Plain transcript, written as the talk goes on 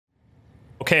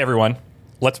Okay, everyone,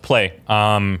 let's play.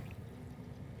 When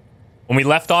we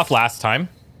left off last time,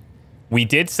 we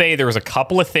did say there was a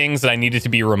couple of things that I needed to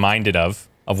be reminded of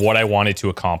what I wanted to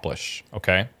accomplish.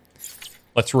 Okay,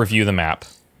 let's review the map.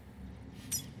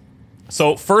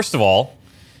 So first of all,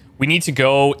 we need to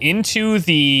go into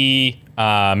the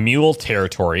mule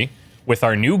territory with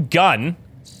our new gun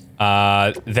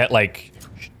that like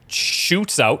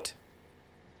shoots out.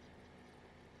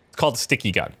 It's called the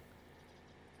sticky gun.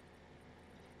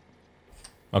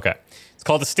 Okay. It's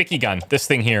called the sticky gun. This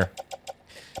thing here.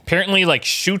 Apparently, like,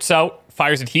 shoots out,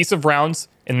 fires adhesive rounds,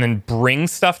 and then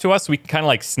brings stuff to us. So we can kind of,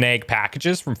 like, snag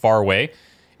packages from far away.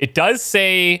 It does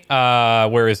say,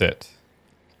 where is it?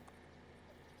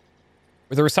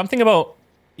 There was something about,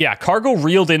 yeah, cargo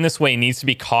reeled in this way needs to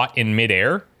be caught in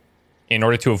midair in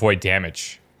order to avoid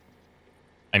damage.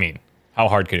 I mean, how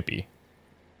hard could it be?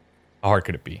 How hard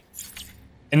could it be?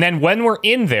 And then when we're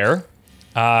in there,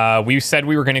 we said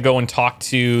we were going to go and talk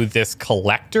to this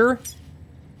collector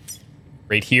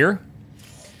right here.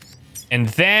 And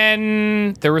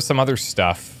then there was some other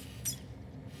stuff.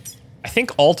 I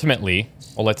think ultimately,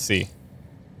 well, let's see.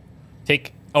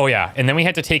 Oh yeah, and then we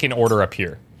had to take an order up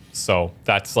here. So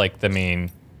that's like the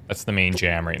main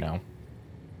jam right now.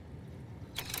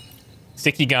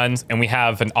 Sticky guns, and we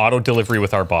have an auto delivery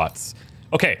with our bots.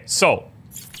 Okay, so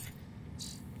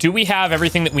do we have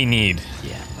everything that we need?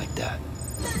 Yeah, like that.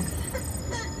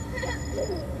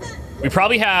 We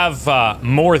probably have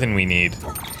more than we need,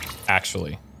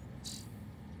 actually.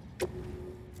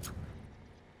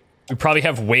 We probably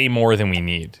have way more than we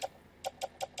need.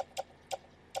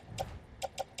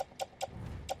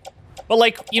 But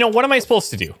like, you know, what am I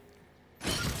supposed to do?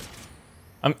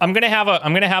 I'm gonna have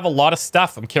a lot of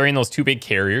stuff. I'm carrying those two big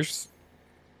carriers.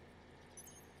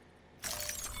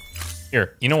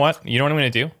 Here, you know what? You know what I'm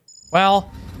gonna do?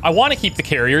 Well, I want to keep the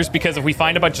carriers because if we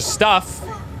find a bunch of stuff,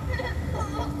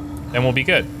 then we'll be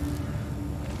good.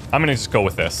 I'm gonna just go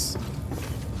with this.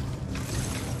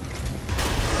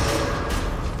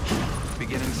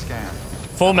 Beginning scan.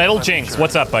 Full Metal Jinx,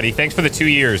 what's up, buddy? Thanks for the 2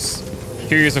 years.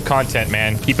 2 years of content,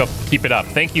 man. Keep it up.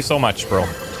 Thank you so much, bro.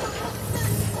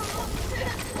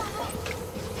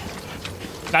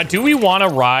 Now, do we want to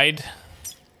ride?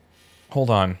 Hold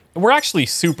on. We're actually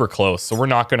super close, so we're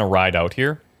not going to ride out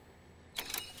here.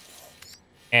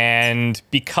 And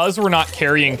because we're not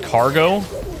carrying cargo,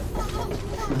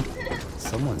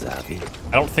 Someone's happy.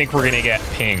 I don't think we're going to get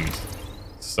pinged.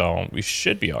 So we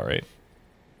should be all right.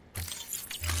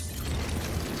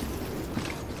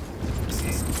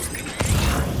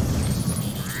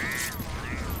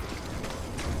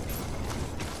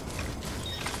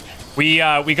 We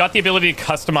got the ability to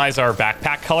customize our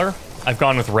backpack color. I've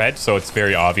gone with red, so it's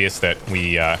very obvious that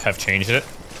we have changed it.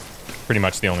 Pretty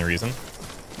much the only reason.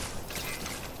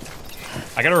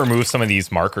 I gotta remove some of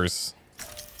these markers.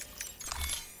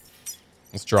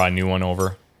 Let's draw a new one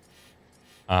over.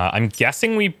 I'm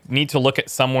guessing we need to look at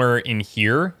somewhere in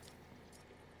here.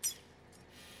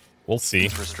 We'll see.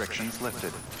 Restrictions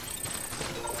lifted.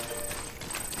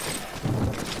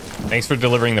 Thanks for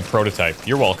delivering the prototype.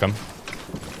 You're welcome.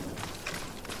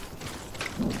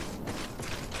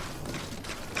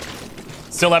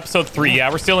 Still episode 3. Yeah,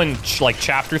 we're still in like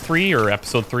chapter 3 or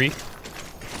episode 3.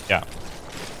 Yeah.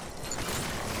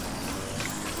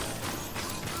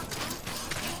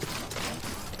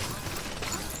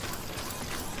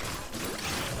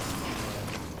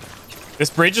 This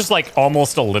bridge is like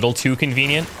almost a little too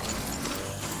convenient.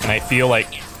 And I feel like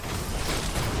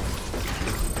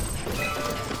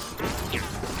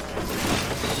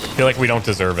we don't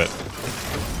deserve it.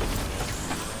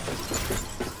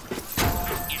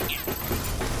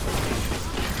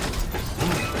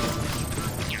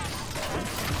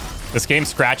 This game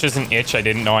scratches an itch I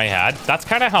didn't know I had. That's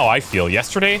kind of how I feel.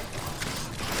 Yesterday,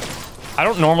 I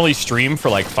don't normally stream for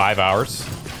like 5 hours.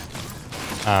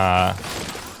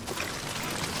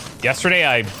 Yesterday,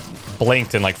 I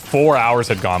blinked and like 4 hours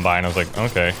had gone by and I was like,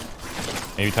 okay,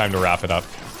 maybe time to wrap it up.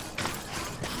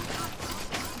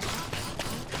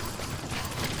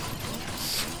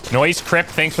 Noise Crip,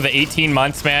 thanks for the 18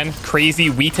 months, man. Crazy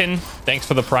Wheaton, thanks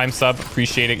for the Prime sub.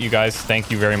 Appreciate it, you guys. Thank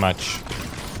you very much.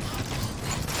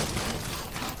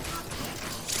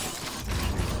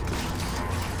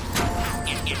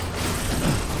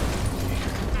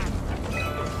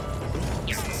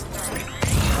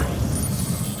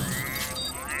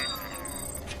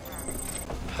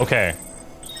 Okay.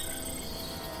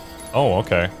 Oh,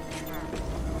 okay.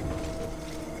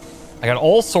 I got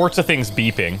all sorts of things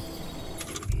beeping.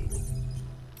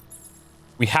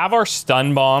 We have our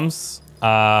stun bombs.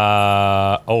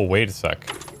 Oh, wait a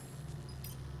sec.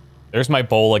 There's my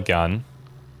bola gun.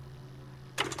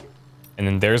 And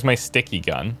then there's my sticky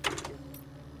gun.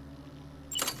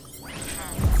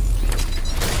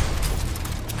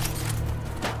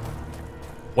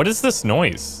 What is this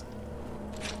noise?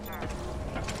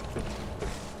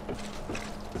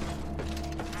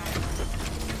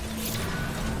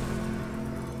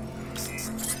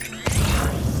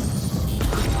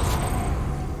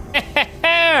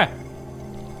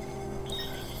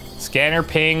 Scanner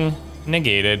ping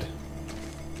negated.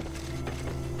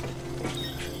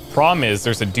 Problem is,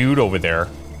 there's a dude over there.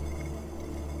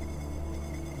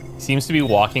 Seems to be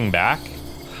walking back.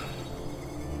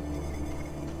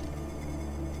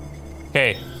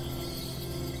 Okay.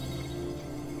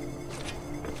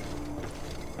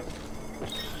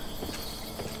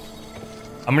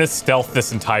 I'm gonna stealth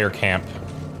this entire camp.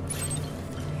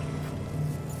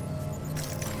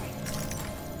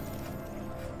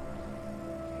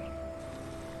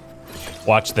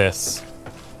 Watch this.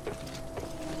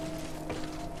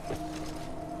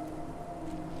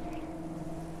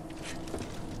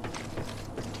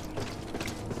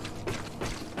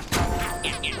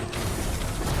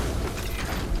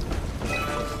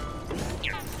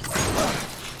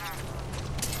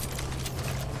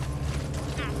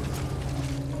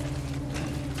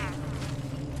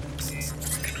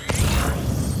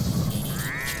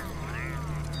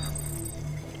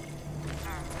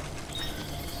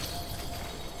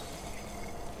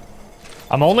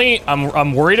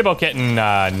 I'm worried about getting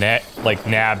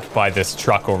nabbed by this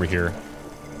truck over here.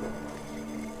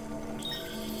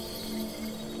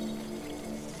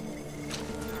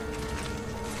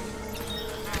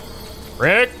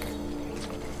 Rick!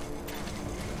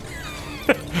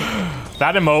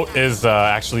 That emote is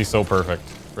actually so perfect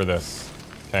for this.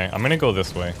 Okay, I'm gonna go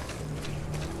this way.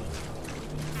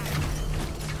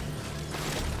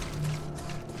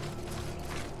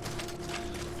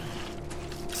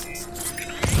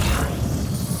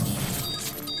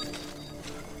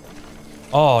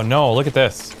 Oh no, look at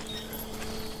this.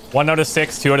 1 out of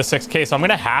 6, 2 out of 6. Okay, so I'm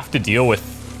gonna have to deal with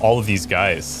all of these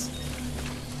guys.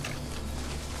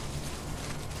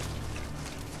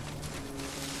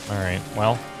 Alright,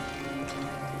 well.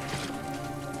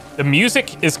 The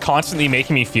music is constantly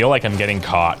making me feel like I'm getting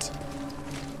caught.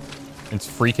 It's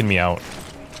freaking me out.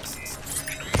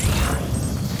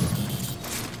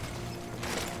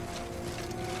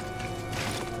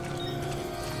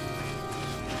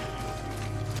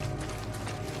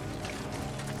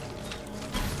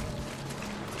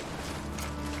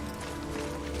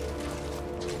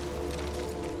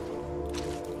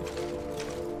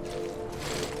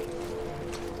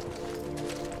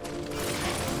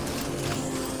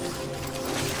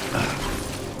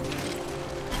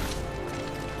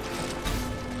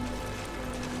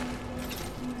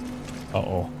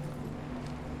 Uh-oh.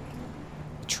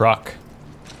 Truck.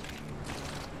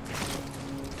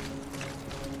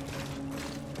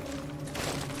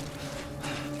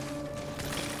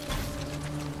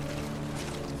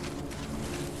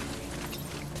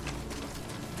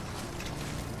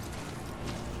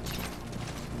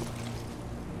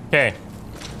 Okay.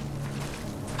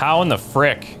 How in the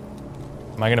frick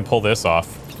am I gonna pull this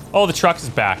off? Oh, the truck is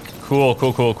back. Cool,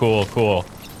 cool, cool, cool, cool.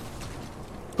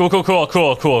 Cool, cool, cool,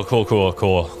 cool, cool, cool, cool,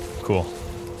 cool, cool.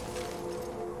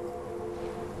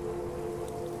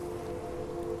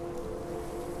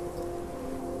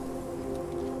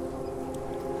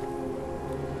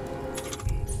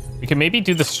 We can maybe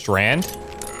do the strand.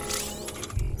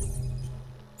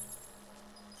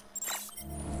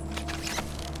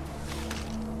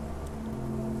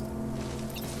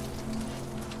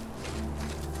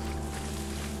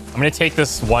 I'm gonna take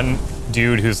this one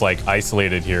dude who's like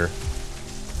isolated here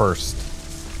first,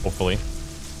 hopefully.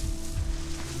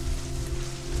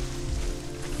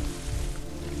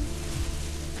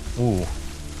 Ooh.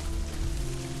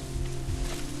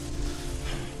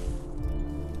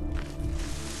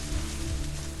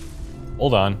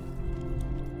 Hold on.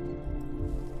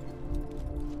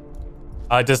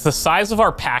 Does the size of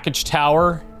our package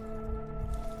tower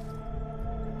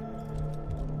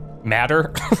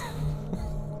matter?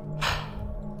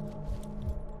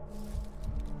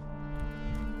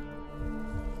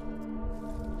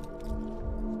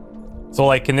 So,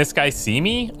 like, can this guy see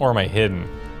me, or am I hidden?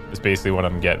 Is basically what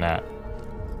I'm getting at.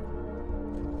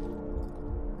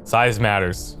 Size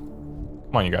matters.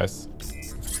 Come on, you guys.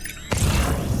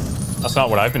 That's not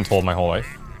what I've been told my whole life.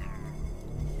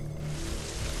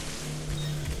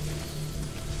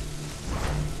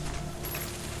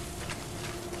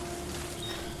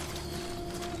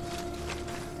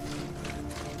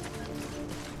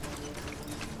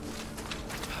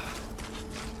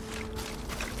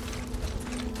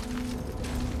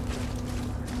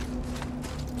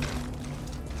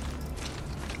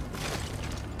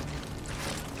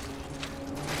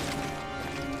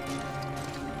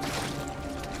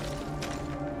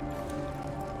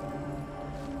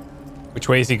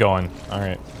 way is he going? All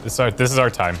right, this is our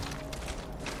time.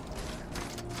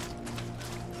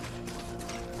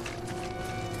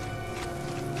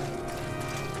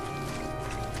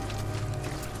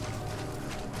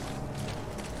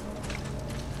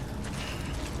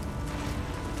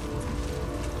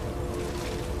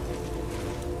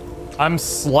 I'm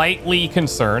slightly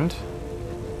concerned.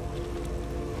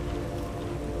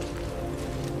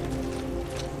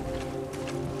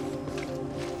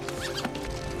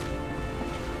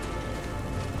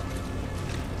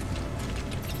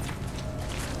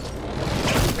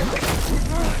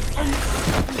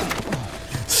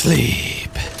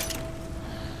 Sleep.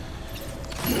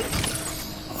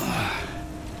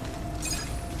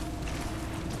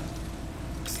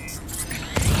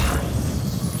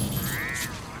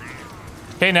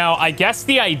 Okay, now I guess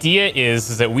the idea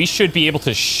is that we should be able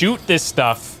to shoot this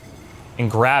stuff and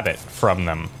grab it from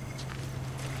them.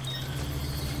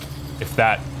 If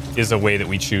that is a way that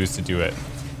we choose to do it.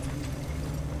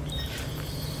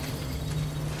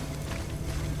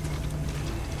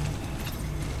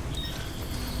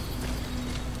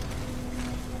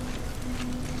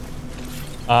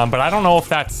 But I don't know if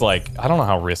that's like, I don't know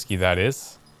how risky that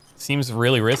is. Seems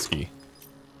really risky.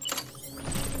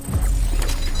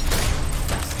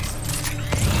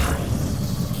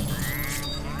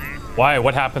 Why?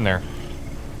 What happened there?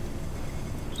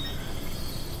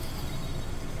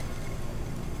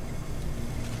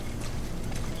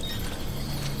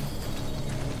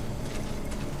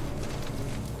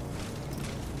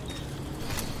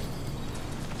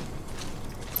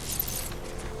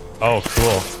 Oh,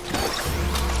 cool.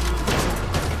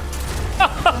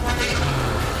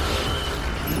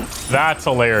 That's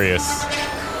hilarious.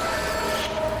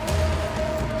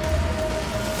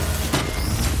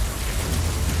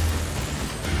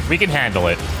 We can handle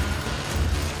it.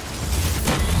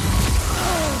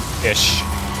 Ish.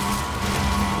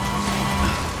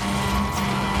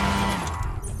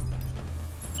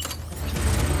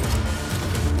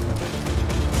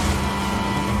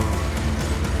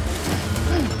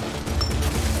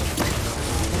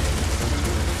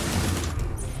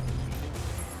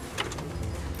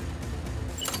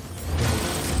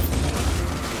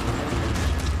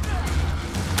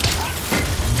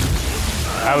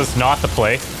 That was not the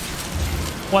play.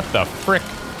 What the frick?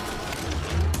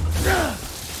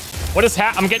 What is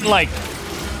I'm getting like...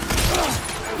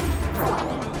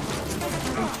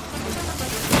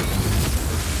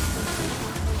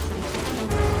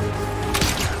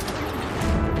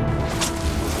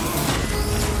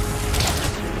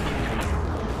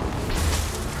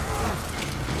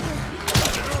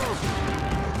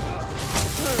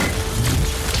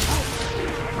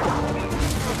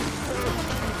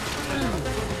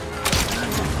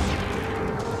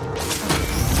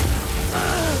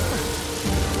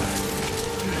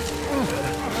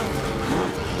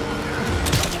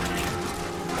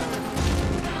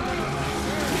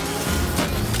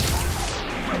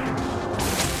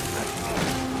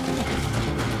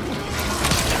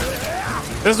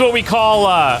 This is what we call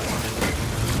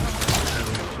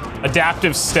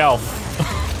adaptive stealth.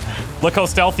 Look how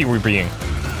stealthy we're being.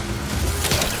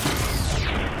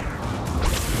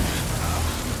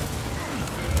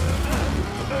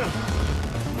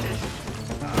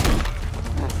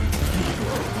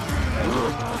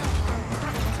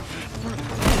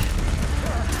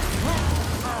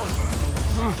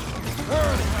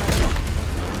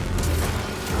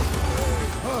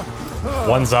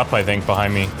 One's up, I think,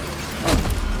 behind me.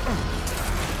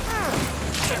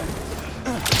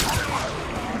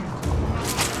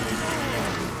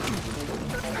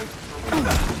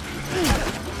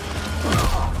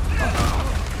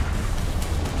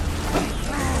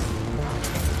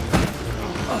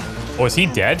 Oh, is he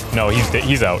dead? No,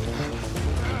 he's out.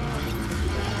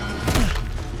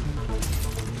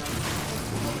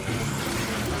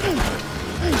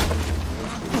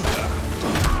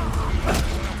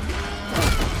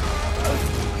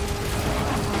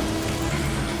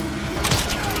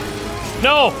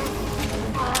 No!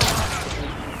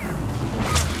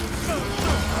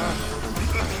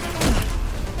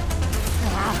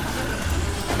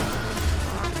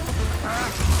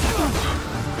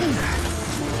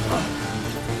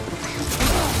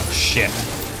 Shit.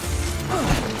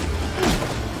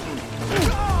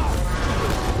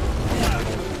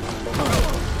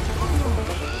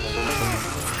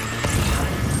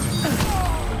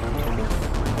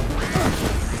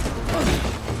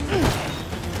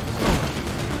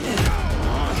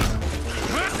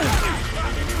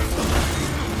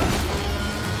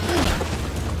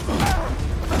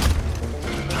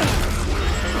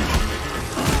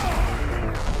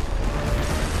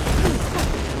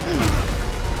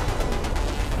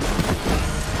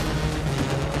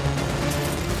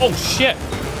 Oh, shit.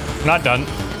 I'm not done.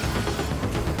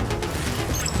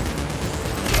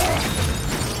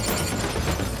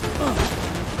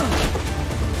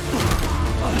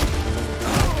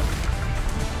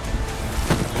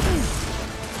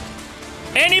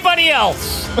 Anybody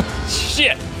else?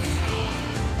 Shit.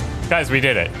 Guys, we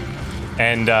did it.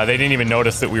 And they didn't even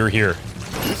notice that we were here.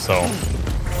 So...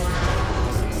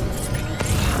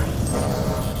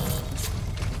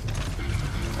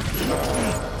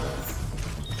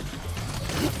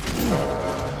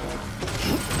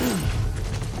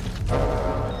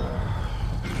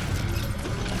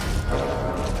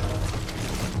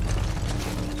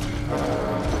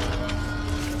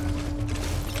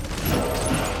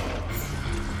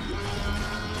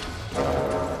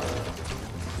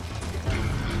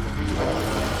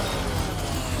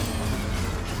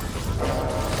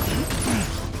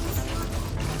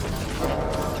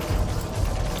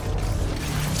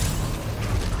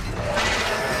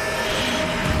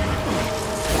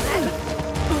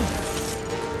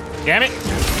 Damn it.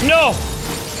 No!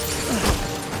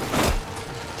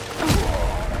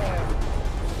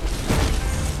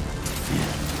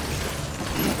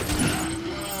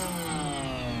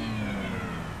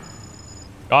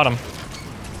 Got him.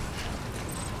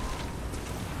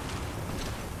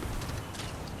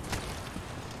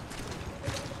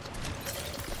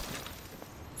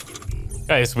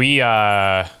 Guys, we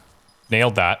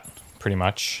nailed that pretty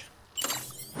much.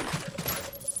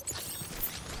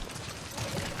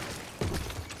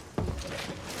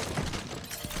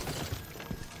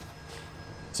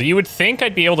 So you would think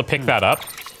I'd be able to pick that up.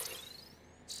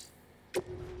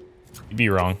 You'd be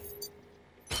wrong.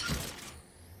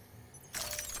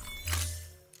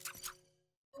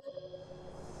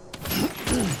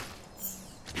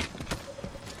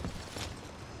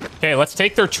 Okay, let's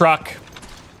take their truck.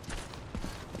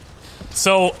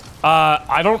 So,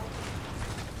 I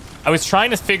was trying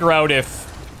to figure out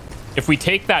if we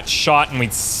take that shot and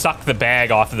we'd suck the bag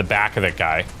off of the back of that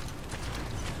guy.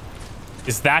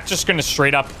 Is that just going to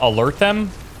straight up alert them?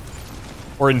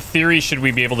 Or in theory, should we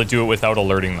be able to do it without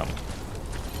alerting them?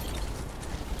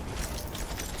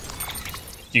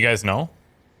 Do you guys know?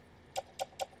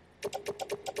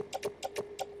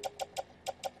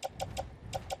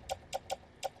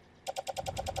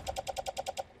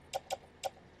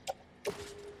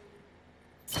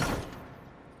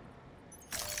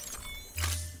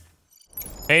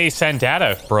 Hey,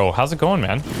 Sandata, bro. How's it going,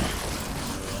 man?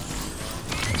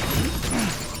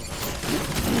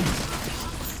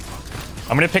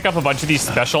 I'm gonna pick up a bunch of these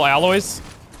special alloys.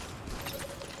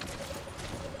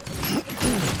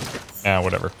 Yeah,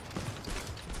 whatever.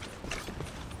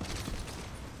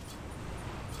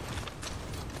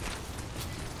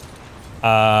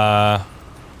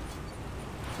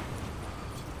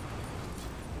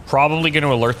 Probably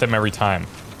gonna alert them every time.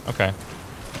 Okay.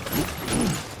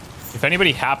 If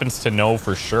anybody happens to know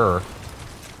for sure.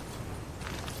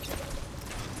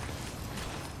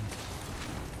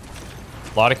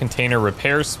 A lot of container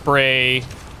repair spray.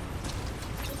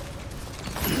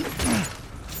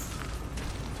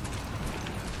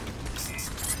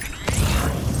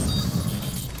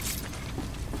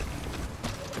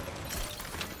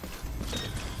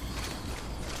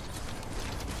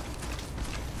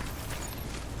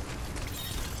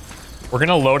 We're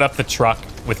gonna load up the truck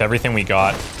with everything we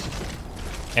got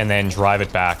and then drive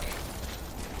it back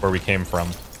where we came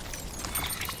from.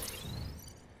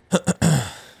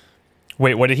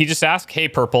 Wait, what did he just ask? Hey,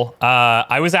 Purple.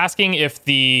 I was asking if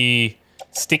the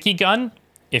sticky gun,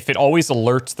 if it always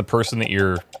alerts the person that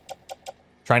you're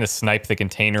trying to snipe the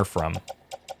container from.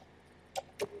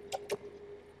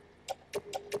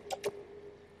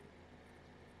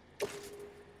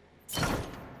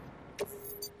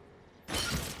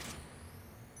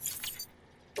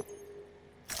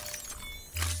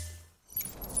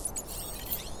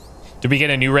 Did we get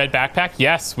a new red backpack?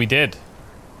 Yes, we did.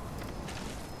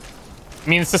 I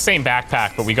mean, it's the same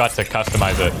backpack, but we got to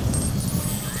customize it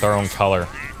with our own color.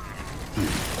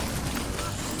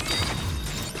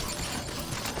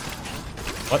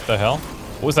 What the hell?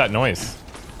 What was that noise?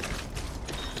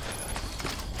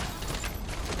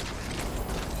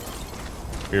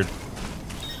 Weird.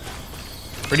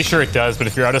 Pretty sure it does, but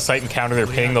if you're out of sight and counter their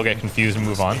ping, they'll get confused and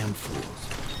move on.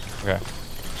 Okay.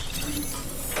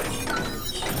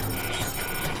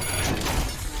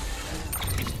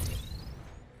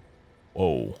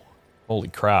 Whoa. Holy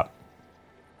crap.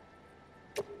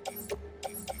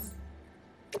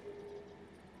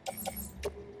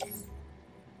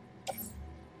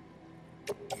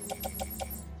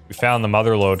 We found the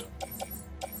mother lode.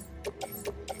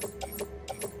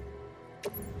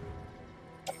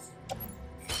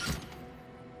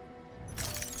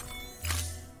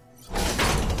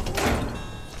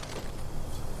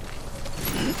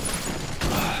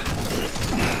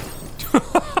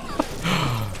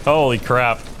 Holy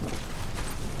crap.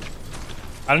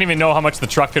 I don't even know how much the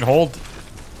truck can hold.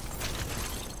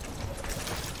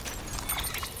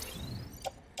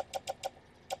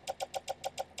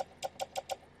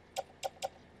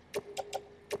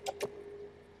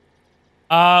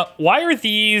 Why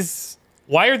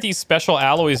are these special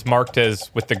alloys marked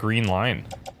as with the green line?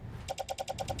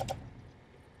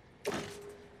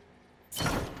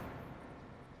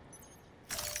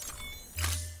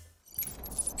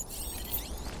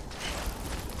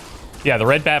 Yeah, the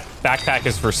red backpack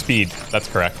is for speed. That's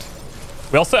correct.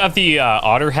 We also have the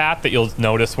otter hat that you'll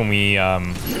notice when we...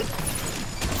 I'm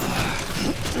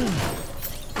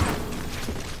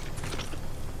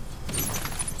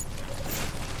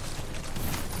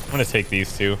gonna take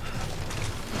these two.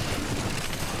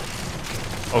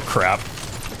 Oh, crap.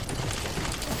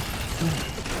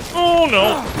 Oh,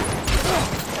 no.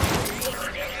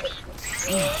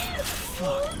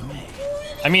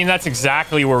 I mean, that's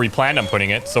exactly where we planned on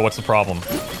putting it, so what's the problem?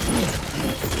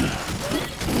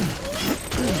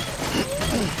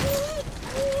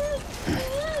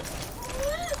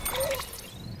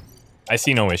 I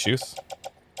see no issues.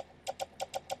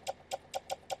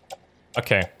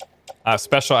 Okay.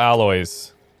 Special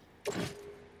alloys.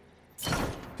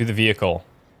 To the vehicle.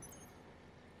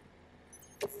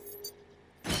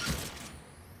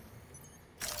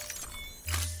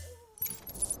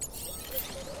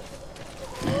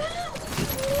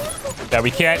 Yeah,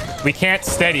 we can't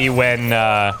steady when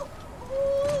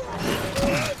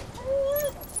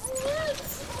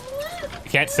we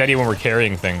can't steady when we're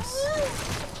carrying things.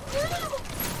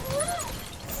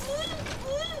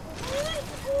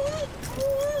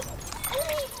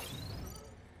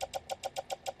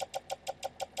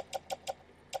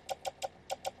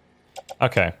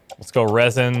 Okay, let's go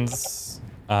resins.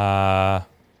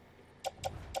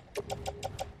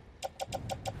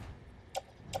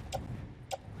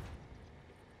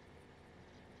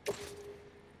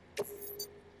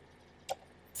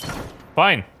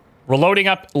 Fine. We're loading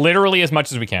up literally as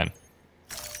much as we can.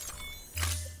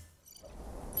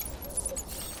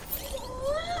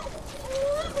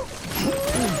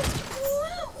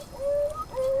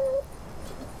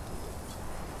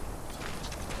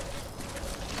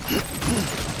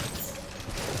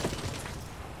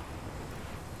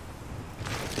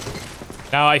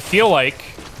 Now, I feel like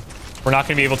we're not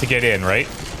going to be able to get in, right?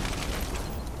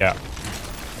 Yeah.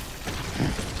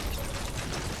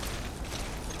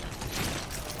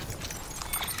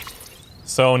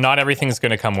 So not everything's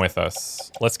going to come with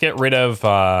us. Let's get rid of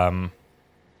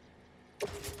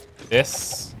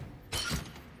this.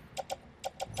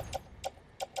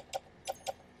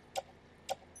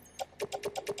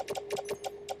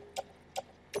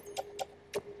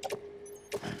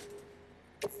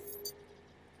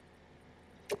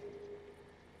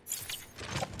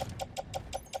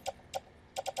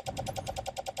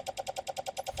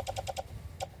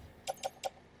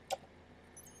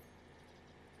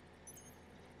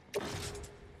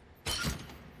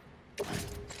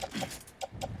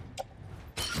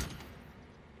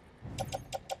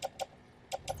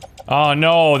 Oh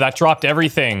no, that dropped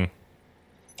everything.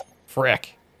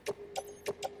 Frick.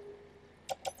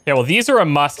 Yeah, well, these are a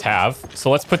must-have, so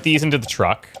let's put these into the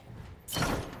truck.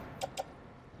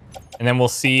 And then we'll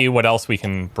see what else we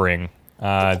can bring.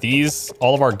 These,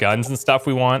 all of our guns and stuff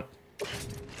we want.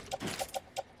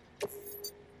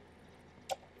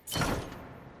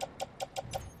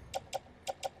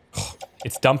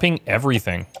 It's dumping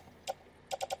everything.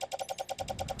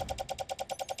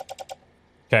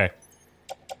 Okay.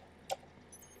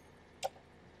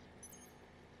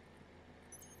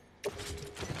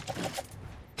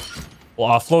 We'll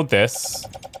offload this.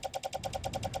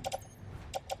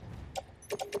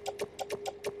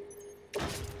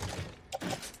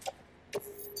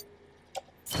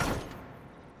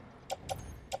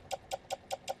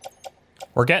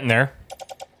 We're getting there.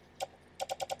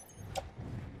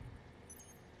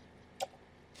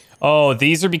 Oh,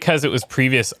 these are because it was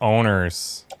previous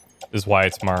owners, is why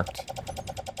it's marked.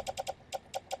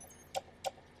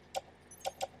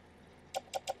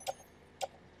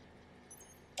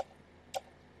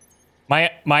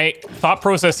 My thought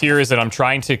process here is that I'm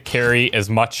trying to carry as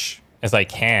much as I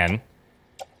can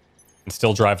and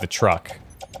still drive the truck.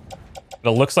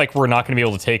 But it looks like we're not going to be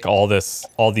able to take all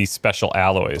these special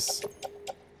alloys.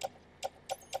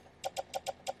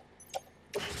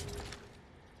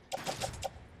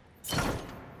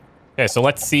 Okay, so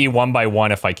let's see one by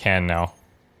one if I can now.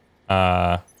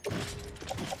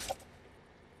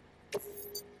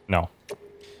 No.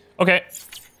 Okay.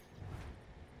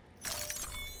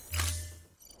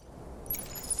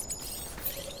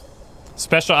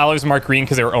 Special alloys marked green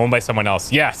because they were owned by someone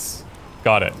else. Yes.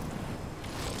 Got it.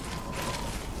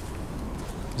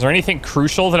 Is there anything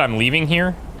crucial that I'm leaving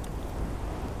here?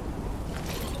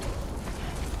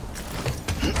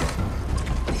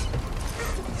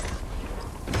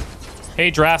 Hey,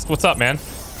 Drast, what's up, man?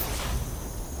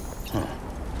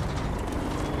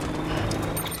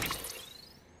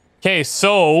 Okay,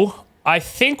 so I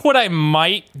think what I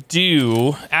might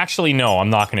do... Actually, no, I'm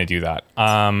not going to do that.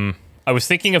 I was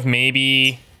thinking of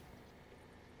maybe...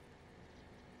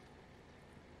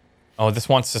 Oh, this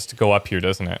wants us to go up here,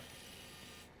 doesn't it?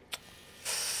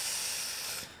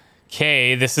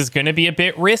 Okay, this is going to be a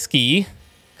bit risky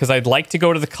because I'd like to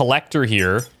go to the collector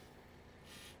here.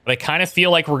 But I kind of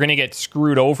feel like we're going to get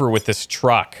screwed over with this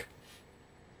truck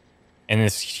and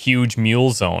this huge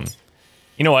mule zone.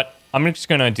 You know what? I'm just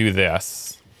going to do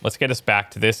this. Let's get us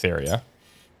back to this area.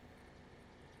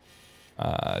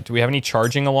 Do we have any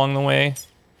charging along the way?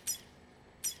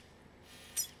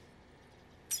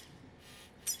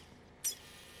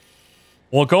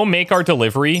 We'll go make our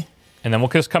delivery, and then we'll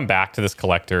just come back to this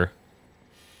collector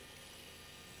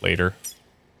later.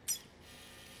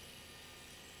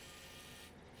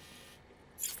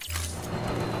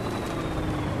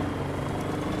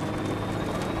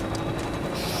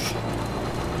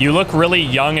 You look really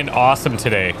young and awesome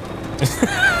today.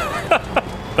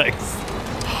 Thanks.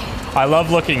 I love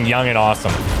looking young and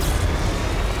awesome.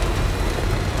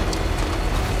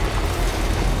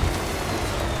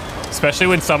 Especially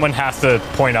when someone has to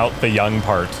point out the young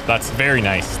part. That's very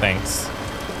nice, thanks.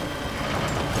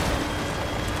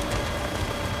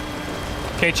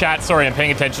 Okay, chat, sorry, I'm paying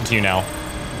attention to you now.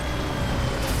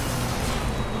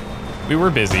 We were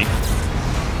busy.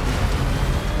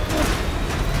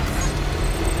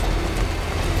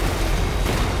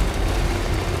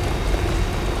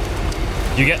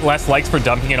 You get less likes for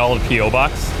dumping it all in P.O.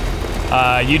 box?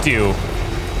 You do.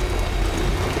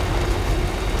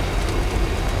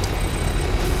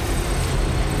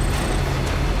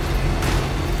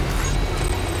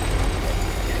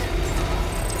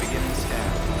 Beginning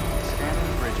scan.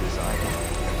 Scanning bridges ID.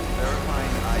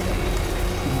 Verifying ID.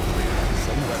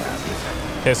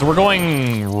 Okay, so we're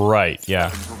going right, yeah.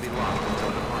 Will be locked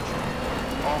until departure.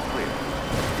 All clear.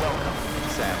 Welcome,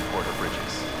 Sam Porter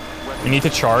Bridges. We need to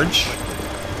charge.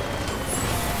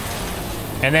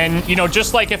 And then, you know,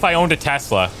 just like if I owned a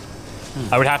Tesla,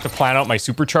 I would have to plan out my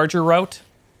supercharger route.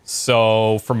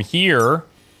 So from here,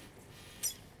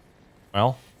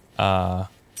 well,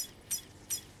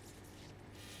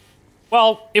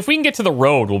 if we can get to the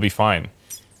road, we'll be fine.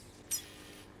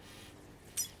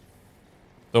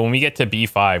 So when we get to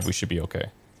B5, we should be okay.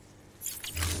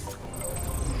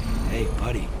 Hey,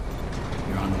 buddy.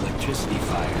 You're on electricity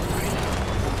fire right now.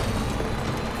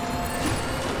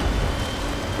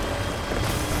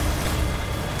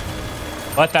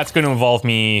 But that's going to involve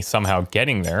me somehow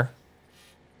getting there.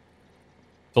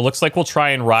 So it looks like we'll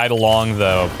try and ride along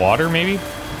the water, maybe?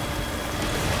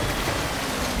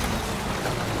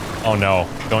 Oh, no.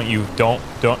 Don't,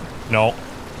 no.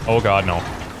 Oh, God, no.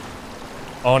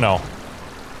 Oh, no.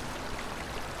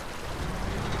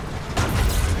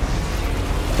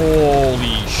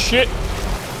 Holy shit.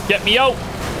 Get me out.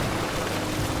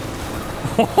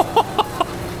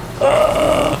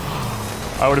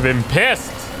 I would have been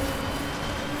pissed.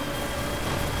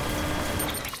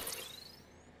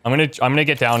 I'm gonna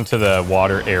get down to the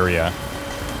water area.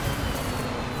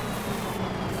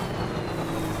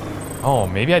 Oh,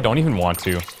 maybe I don't even want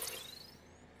to.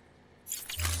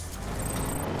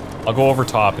 I'll go over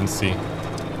top and see.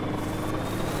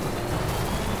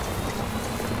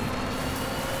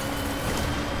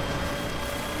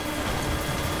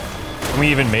 Can we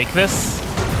even make this?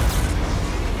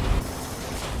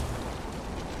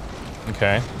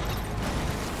 Okay.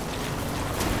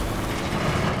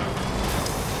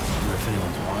 If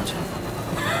anyone's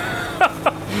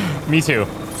watching. Me too.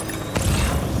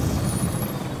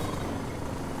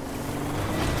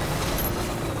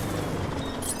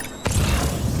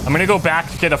 I'm gonna go back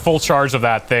to get a full charge of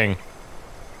that thing.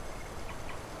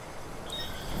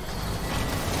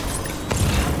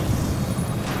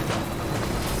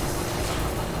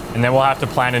 And then we'll have to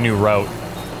plan a new route.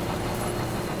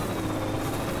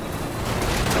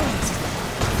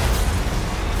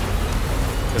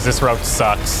 Because this route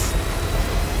sucks.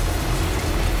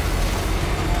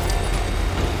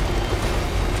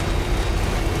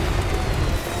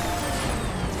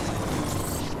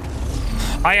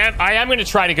 I am going to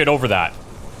try to get over that.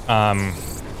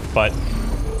 But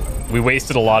we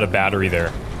wasted a lot of battery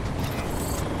there.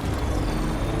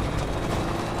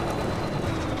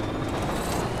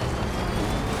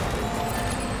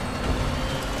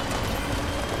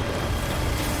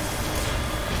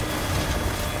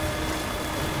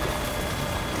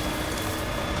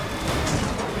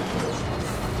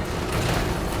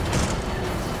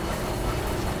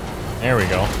 There we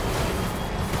go.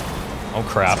 Oh,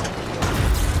 crap.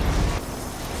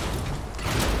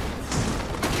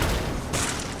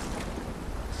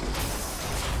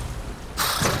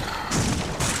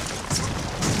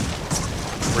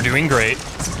 We're doing great.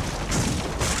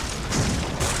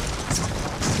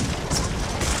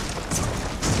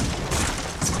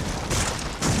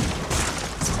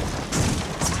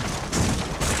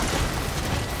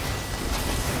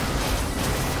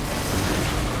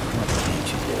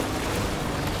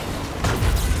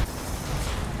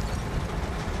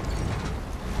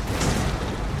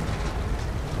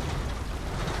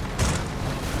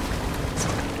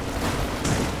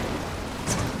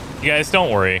 You guys, don't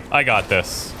worry. I got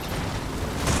this.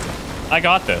 I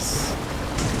got this.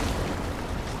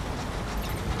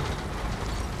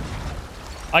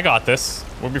 I got this.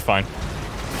 We'll be fine.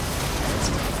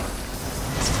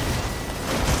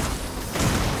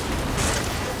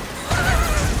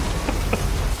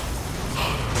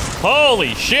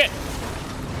 Holy shit!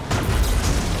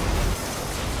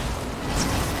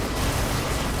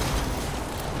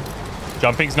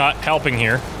 Jumping's not helping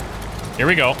here. Here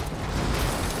we go.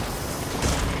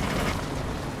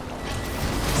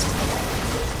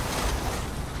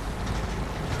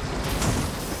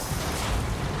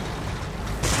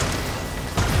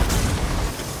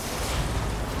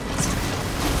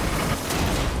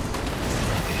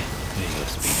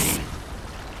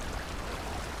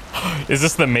 Is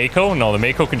this the Mako? No, the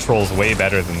Mako controls way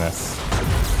better than this.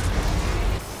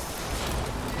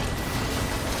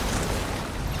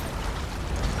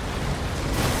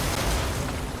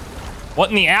 What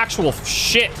in the actual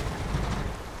shit?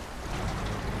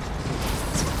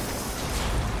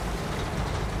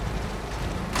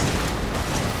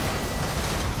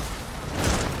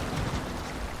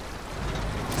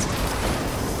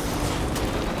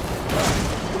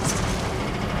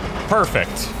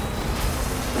 Perfect.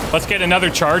 Let's get another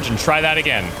charge and try that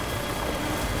again.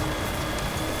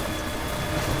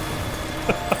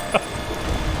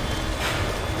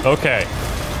 Okay.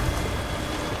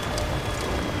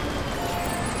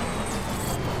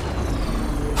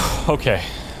 Okay.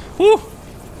 Whew.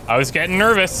 I was getting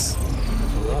nervous.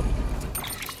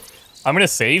 I'm gonna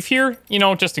save here, you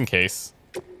know, just in case.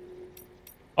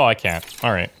 Oh, I can't.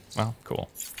 All right. Well, cool.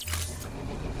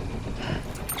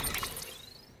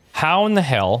 How in the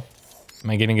hell am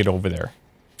I getting it over there?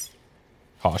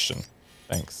 Caution.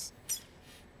 Thanks.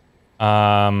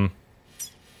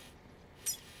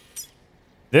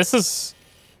 This is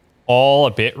all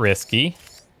a bit risky.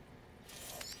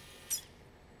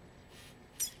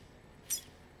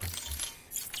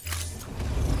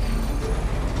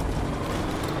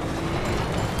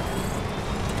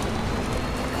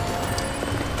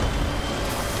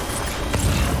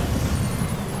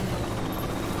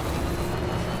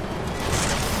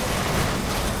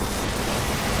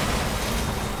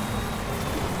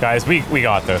 Guys, we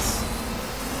got this.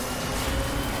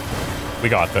 We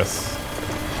got this.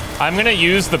 I'm gonna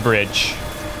use the bridge.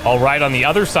 I'll ride on the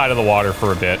other side of the water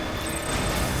for a bit.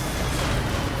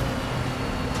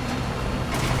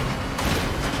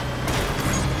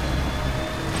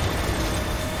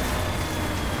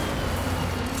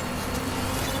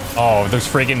 Oh, there's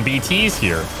friggin' BTs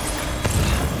here.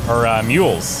 Or,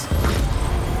 mules.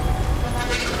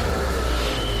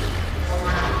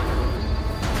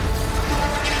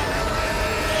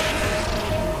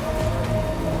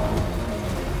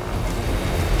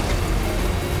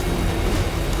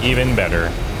 Even better.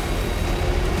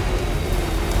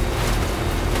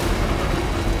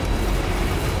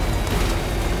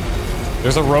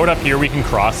 There's a road up here we can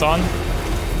cross on.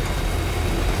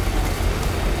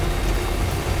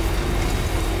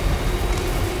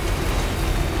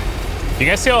 You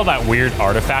guys see all that weird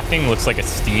artifacting? Looks like a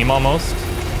steam almost.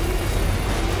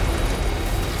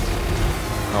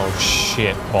 Oh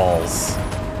shit, balls.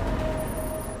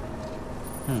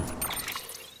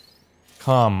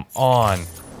 Come on.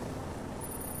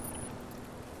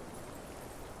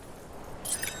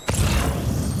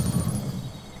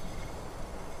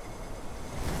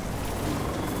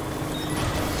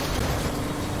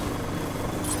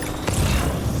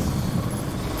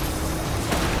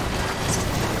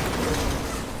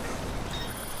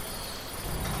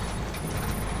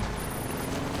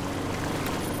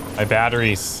 My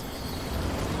batteries.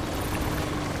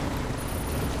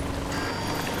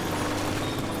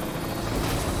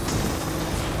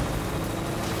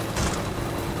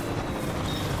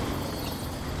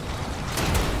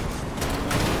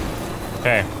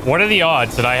 Okay, what are the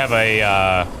odds that I have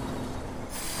a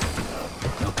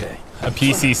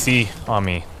PCC on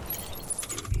me?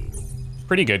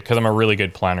 Pretty good, because I'm a really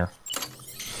good planner.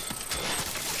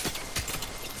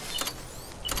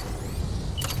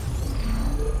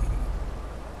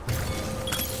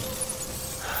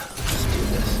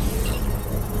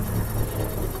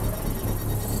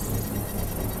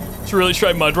 to really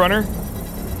try Mud Runner?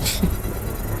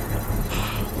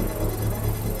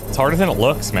 It's harder than it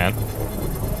looks, man.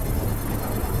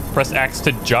 Press X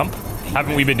to jump.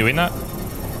 Haven't we been doing that?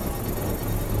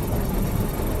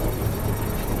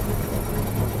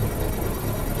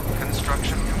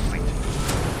 Construction complete.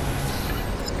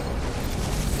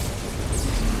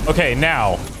 Okay,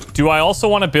 now, do I also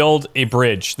want to build a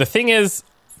bridge? The thing is,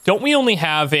 don't we only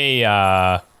have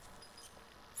a,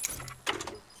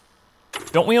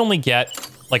 don't we only get,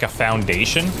 like, a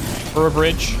foundation for a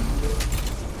bridge?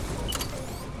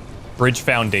 Bridge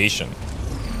foundation.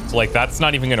 So, like, that's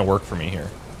not even going to work for me here.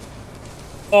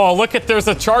 Oh, look at, there's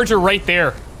a charger right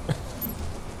there.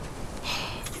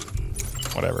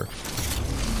 Whatever.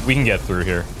 We can get through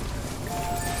here.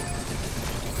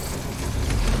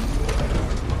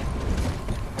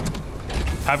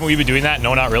 Haven't we been doing that?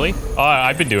 No, not really. Oh,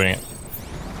 I've been doing it.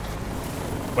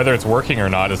 Whether it's working or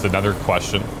not is another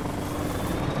question.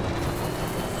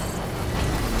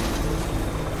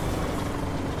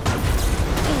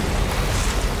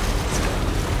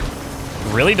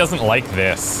 Really doesn't like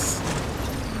this.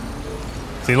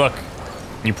 See, look.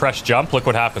 You press jump, look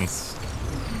what happens.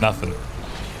 Nothing.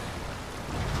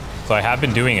 So I have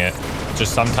been doing it. It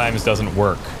just sometimes doesn't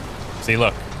work. See,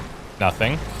 look.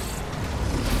 Nothing.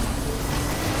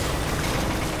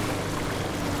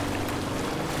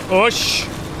 Push.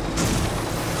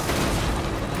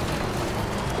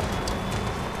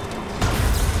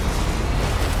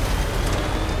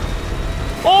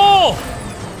 Oh!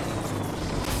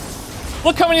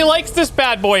 Look how many likes this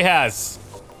bad boy has.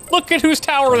 Look at whose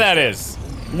tower that is.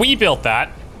 We built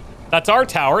that. That's our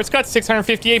tower. It's got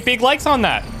 658 big likes on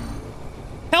that.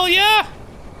 Hell yeah.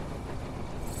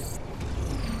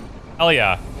 Hell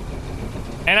yeah.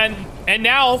 And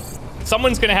now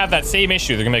someone's gonna have that same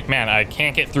issue. They're gonna be like, man, I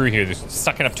can't get through here. They're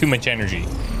sucking up too much energy.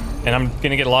 And I'm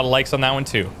gonna get a lot of likes on that one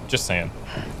too. Just saying.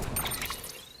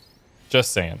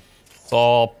 Just saying. It's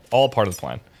all part of the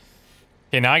plan.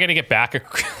 Okay, now I gotta get back.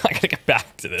 I gotta get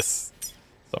back to this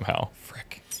somehow.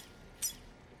 Frick.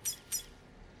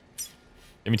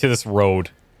 Get me to this road.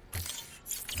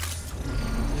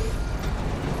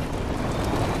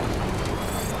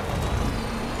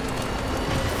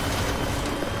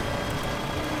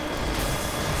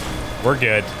 We're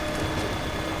good.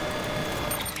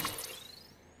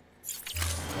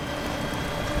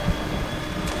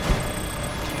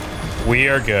 We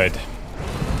are good.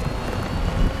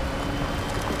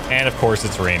 And of course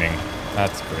it's raining.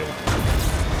 That's great.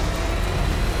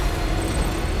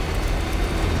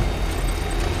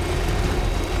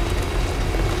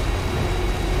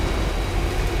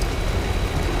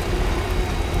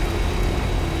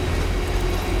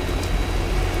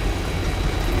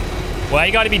 Why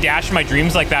you gotta be dashing my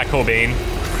dreams like that, Cobain?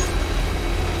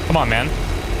 Come on, man.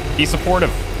 Be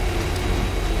supportive.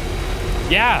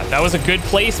 Yeah, that was a good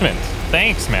placement.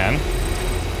 Thanks, man.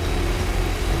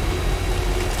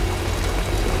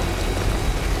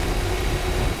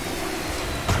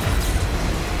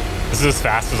 This is as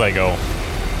fast as I go.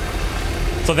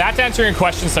 So that's answering a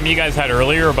question some of you guys had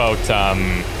earlier about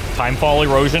timefall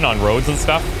erosion on roads and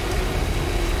stuff.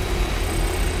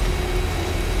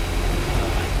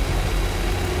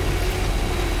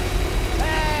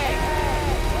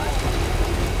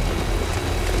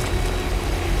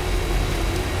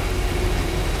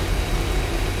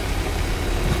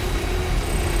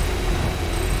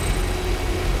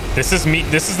 This is me.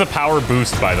 This is the power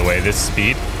boost, by the way, this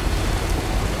speed.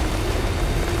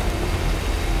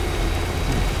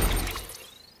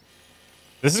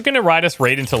 This is going to ride us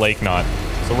right into Lake Knot,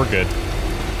 so we're good.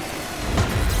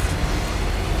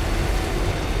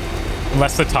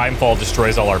 Unless the timefall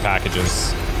destroys all our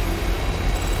packages.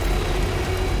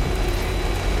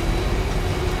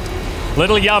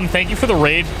 Little Yum, thank you for the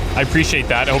raid. I appreciate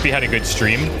that. I hope you had a good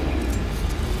stream.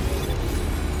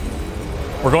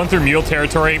 We're going through mule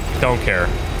territory. Don't care.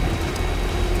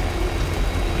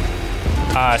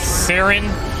 Saren,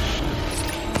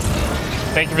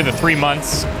 thank you for the 3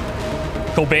 months.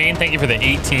 Cobain, thank you for the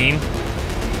 18.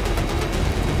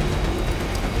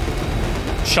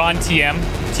 Sean TM,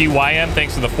 TYM,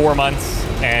 thanks for the 4 months.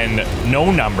 And No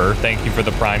Number, thank you for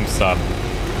the Prime sub.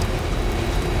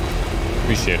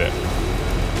 Appreciate it.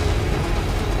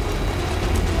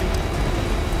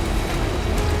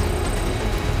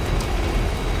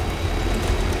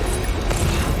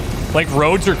 Like,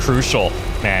 roads are crucial,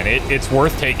 man. It's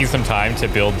worth taking some time to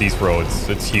build these roads.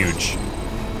 It's huge.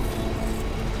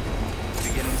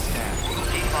 Beginning scan.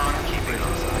 Keep on keeping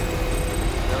inside.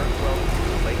 Very well.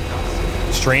 Lake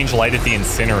Knot. Strange light at the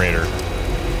incinerator.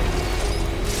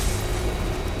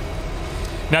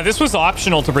 Now, this was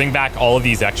optional to bring back all of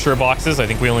these extra boxes. I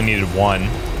think we only needed one.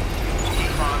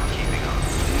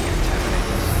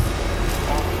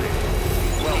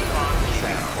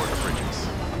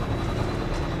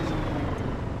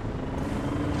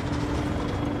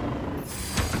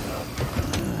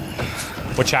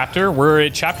 What chapter? We're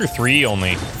at chapter 3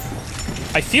 only.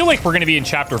 I feel like we're going to be in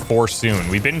chapter 4 soon.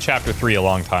 We've been in chapter 3 a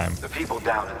long time. The people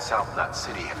down in South Knot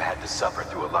City have had to suffer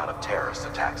through a lot of terrorist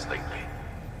attacks lately.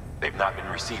 They've not been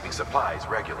receiving supplies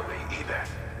regularly either.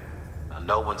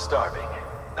 No one's starving,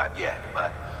 not yet,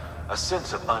 but a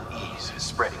sense of unease is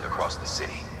spreading across the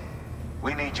city.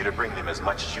 We need you to bring them as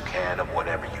much as you can of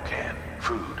whatever you can.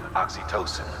 Food,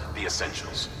 oxytocin, the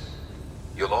essentials.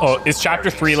 You'll also is chapter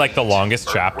 3 like the longest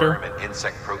chapter? Earthworm and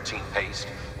insect protein paste,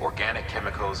 organic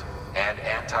chemicals, and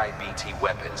anti-BT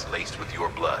weapons laced with your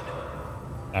blood.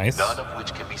 Nice. None of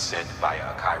which can be sent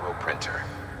via a Cairo printer.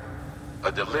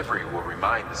 A delivery will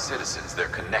remind the citizens they're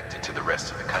connected to the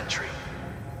rest of the country.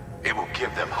 It will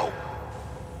give them hope.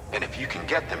 And if you can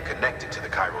get them connected to the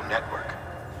Cairo network,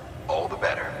 all the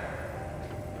better.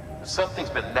 Something's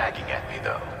been nagging at me,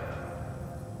 though.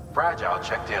 Fragile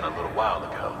checked in a little while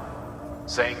ago,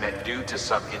 saying that due to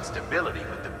some instability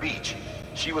with the beach,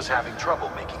 she was having trouble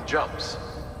making jumps.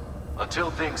 Until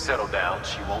things settle down,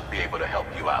 she won't be able to help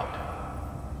you out.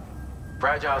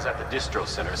 Fragile's at the distro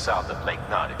center south of Lake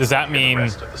Knot. Does that mean the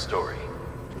rest of the story?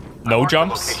 no I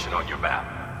jumps? the location on your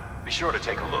map. Be sure to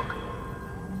take a look.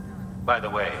 By the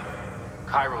way,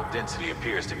 chiral density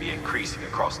appears to be increasing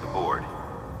across the board.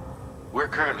 We're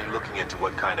currently looking into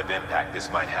what kind of impact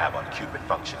this might have on Cupid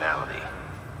functionality.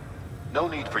 No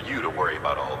need for you to worry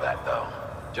about all that, though.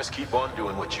 Just keep on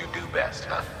doing what you do best,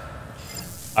 huh?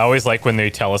 I always like when they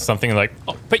tell us something like,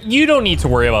 oh, but you don't need to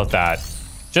worry about that.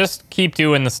 Just keep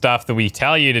doing the stuff that we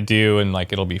tell you to do and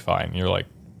like it'll be fine. You're like,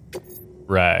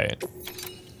 right.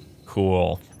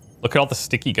 Cool. Look at all the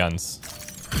sticky guns.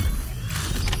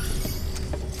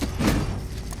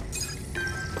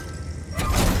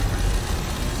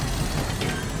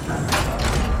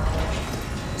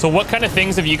 So what kind of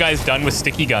things have you guys done with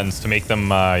sticky guns to make them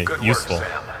Good useful? work,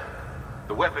 Sam.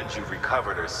 The weapons you've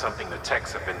recovered are something the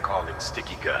techs have been calling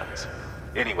sticky guns.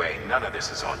 Anyway, none of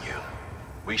this is on you.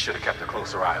 We should have kept a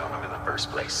closer eye on them in the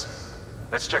first place.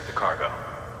 Let's check the cargo.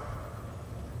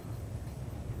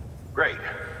 Great.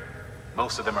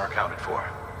 Most of them are accounted for.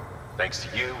 Thanks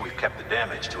to you, we've kept the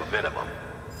damage to a minimum.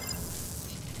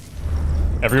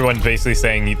 Everyone's basically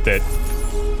saying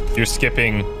that you're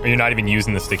skipping, or you're not even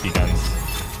using the sticky guns.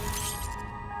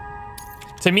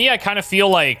 To me, I kind of feel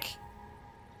like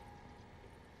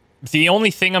the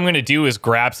only thing I'm going to do is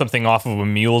grab something off of a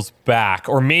mule's back.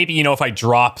 Or maybe, you know, if I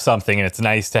drop something and it's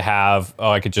nice to have,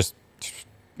 I could just,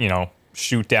 you know,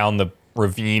 shoot down the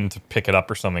ravine to pick it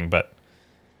up or something. But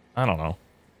I don't know.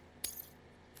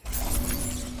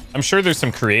 I'm sure there's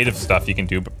some creative stuff you can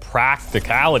do, but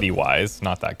practicality-wise,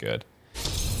 not that good.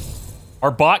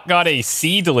 Our bot got a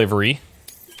C delivery.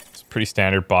 It's a pretty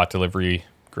standard bot delivery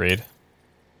grade.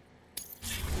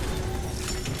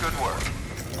 Good work.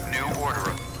 New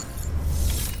order.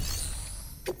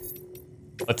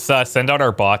 Let's send out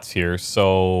our bots here.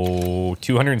 So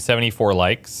 274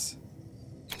 likes.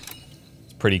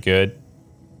 It's pretty good.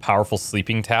 Powerful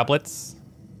sleeping tablets.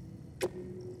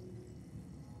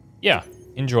 Yeah,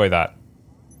 enjoy that.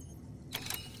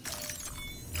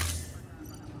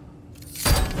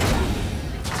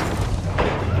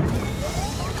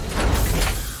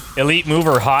 Elite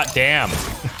mover, hot damn.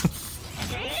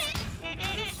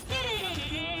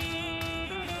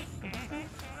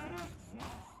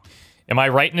 Am I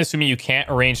right in assuming you can't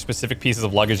arrange specific pieces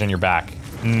of luggage on your back?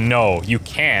 No, you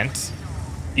can't.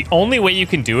 The only way you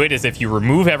can do it is if you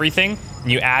remove everything and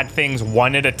you add things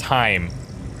one at a time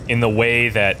in the way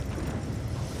that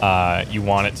you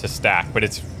want it to stack. But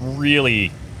it's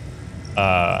really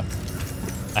a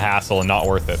hassle and not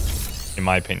worth it, in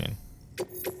my opinion.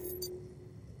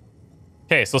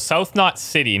 Okay, so South Knot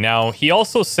City. Now, he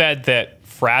also said that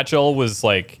Fragile was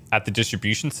like at the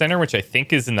distribution center, which I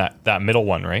think is in that middle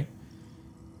one, right?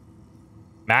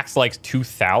 Max likes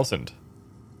 2,000.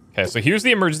 Okay, so here's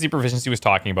the emergency provisions he was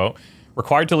talking about.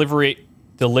 Required delivery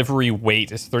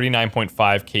weight is 39.5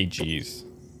 kgs.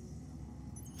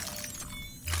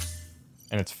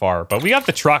 And it's far. But we got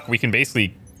the truck. We can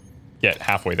basically get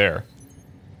halfway there.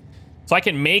 So I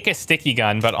can make a sticky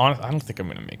gun, but honestly, I don't think I'm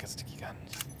going to make a sticky gun.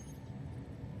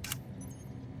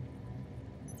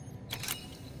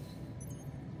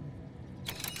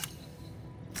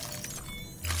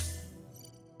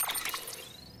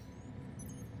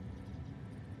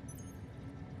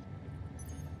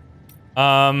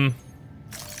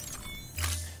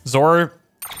 Zor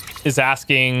is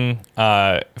asking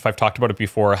if I've talked about it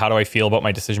before. How do I feel about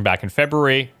my decision back in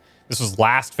February? This was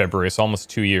last February, so almost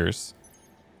 2 years.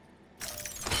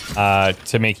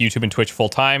 To make YouTube and Twitch full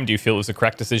time. Do you feel it was the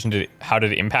correct decision? How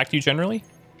did it impact you generally?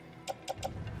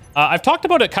 I've talked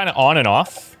about it kind of on and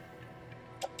off.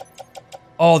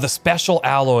 Oh, the special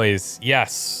alloys.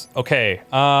 Yes. Okay.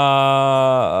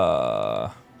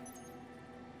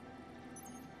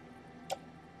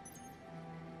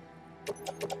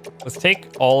 Let's take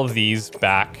all of these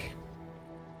back.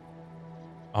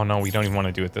 Oh no, we don't even want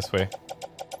to do it this way.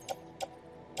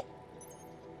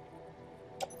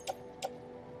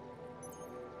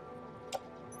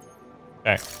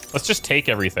 Okay, let's just take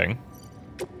everything.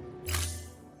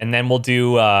 And then we'll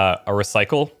do a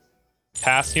recycle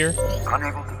pass here.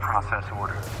 Unable to process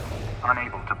order.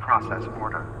 Unable to process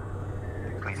order.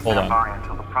 Please Hold stand on. by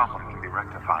until the problem can be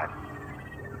rectified.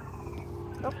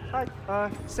 Oh, hi.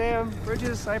 Sam,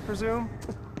 Bridges, I presume?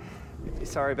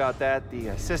 Sorry about that.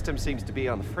 The system seems to be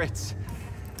on the fritz.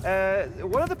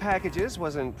 One of the packages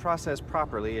wasn't processed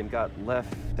properly and got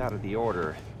left out of the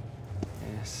order.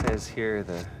 It says here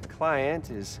the client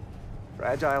is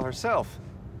Fragile herself.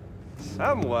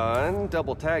 Someone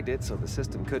double-tagged it so the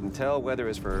system couldn't tell whether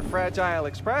it's for Fragile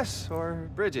Express or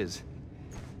Bridges.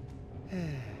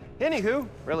 Anywho,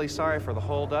 really sorry for the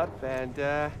holdup,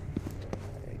 and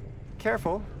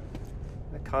careful.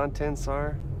 The contents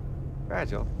are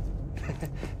fragile.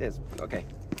 It's okay.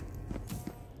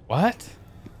 What?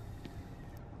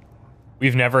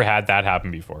 We've never had that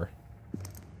happen before.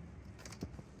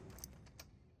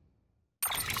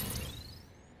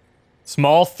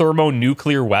 Small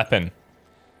thermonuclear weapon.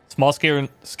 Small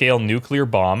scale nuclear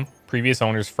bomb. Previous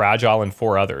owners Fragile and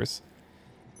 4 others.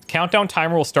 Countdown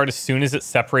timer will start as soon as it's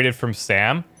separated from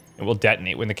Sam. It will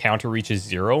detonate when the counter reaches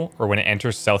 0 or when it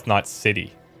enters South Knot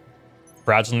City.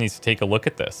 Fragile needs to take a look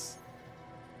at this.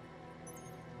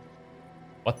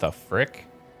 What the frick?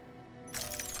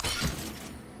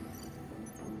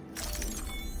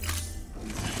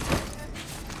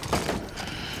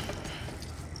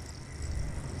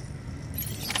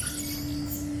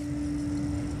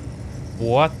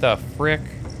 What the frick?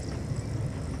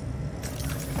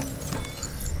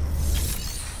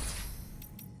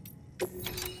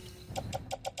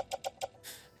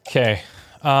 Okay.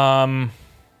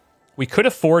 We could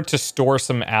afford to store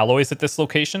some alloys at this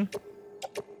location.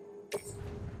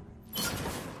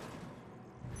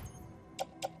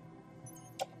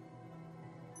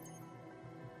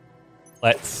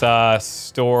 Let's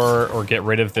store or get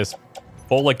rid of this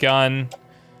bola gun.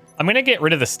 I'm gonna get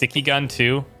rid of the sticky gun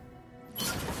too.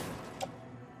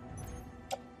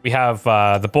 We have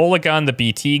the bola gun, the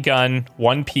BT gun,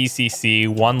 1 PCC,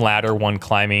 1 ladder, 1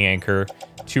 climbing anchor,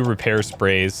 2 repair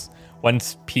sprays, 1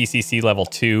 PCC level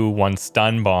 2, 1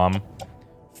 stun bomb,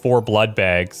 4 blood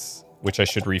bags, which I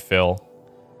should refill.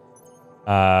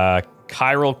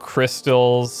 Chiral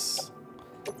crystals.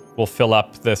 We'll fill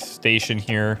up the station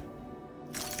here.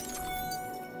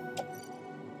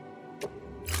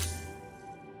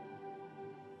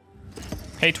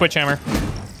 Hey, Twitch Hammer.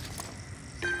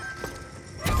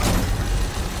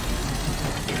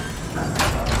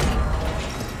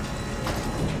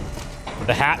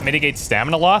 The hat mitigates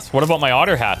stamina loss? What about my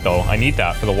otter hat, though? I need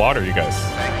that for the water, you guys.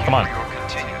 Come on. For your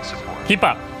continued support. Keep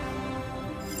up.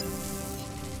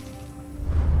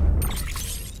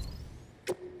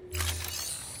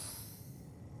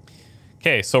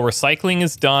 Okay, so recycling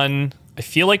is done. I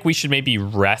feel like we should maybe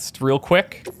rest real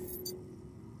quick.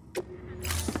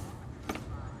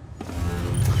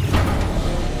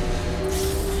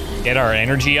 Get our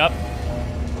energy up.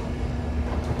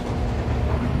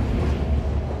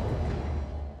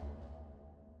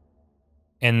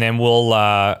 And then we'll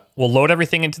load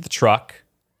everything into the truck.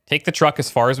 Take the truck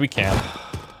as far as we can.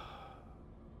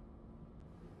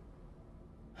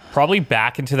 Probably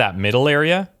back into that middle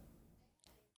area.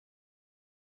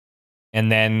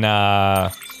 And then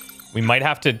we might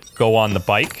have to go on the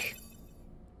bike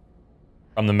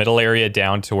from the middle area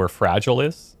down to where Fragile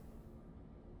is.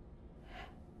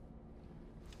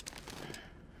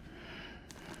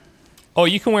 Oh,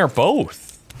 you can wear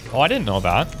both. Oh, I didn't know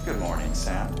that. Good morning,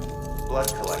 Sam. Blood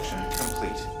collection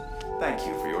complete. Thank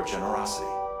you for your generosity.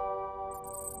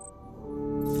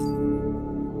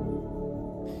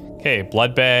 Okay,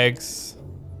 blood bags.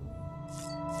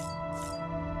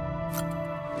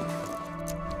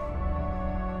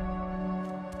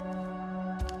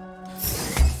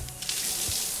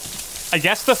 I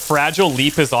guess the Fragile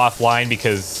leap is offline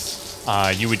because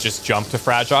you would just jump to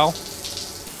Fragile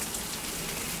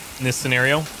in this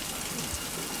scenario.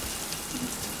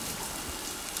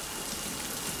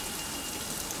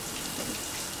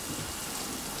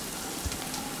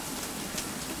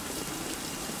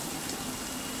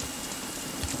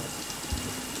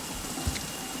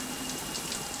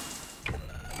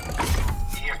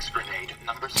 EX grenade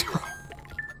number 0.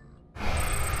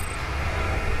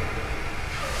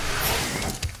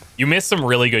 You missed some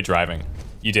really good driving.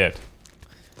 You did.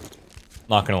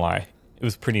 Not gonna lie. It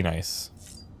was pretty nice.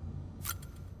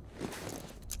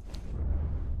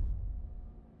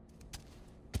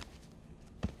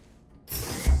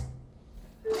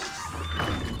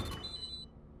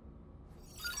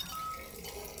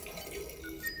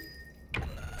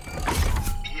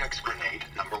 EX grenade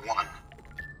number 1.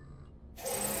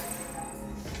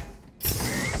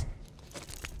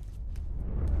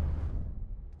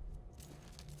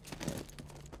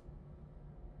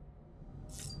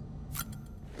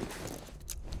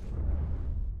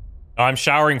 Oh, I'm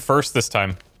showering first this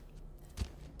time.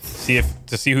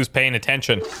 To see who's paying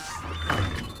attention.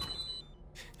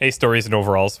 Hey, stories and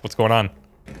overalls. What's going on?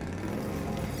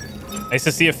 Nice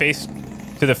to see a face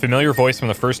to the familiar voice from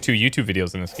the first 2 YouTube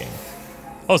videos in this game.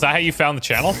 Oh, is that how you found the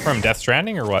channel? From Death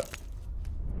Stranding or what?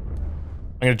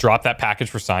 I'm gonna drop that package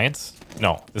for science.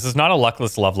 No, this is not a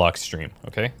luckless Lovelock stream,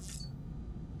 okay?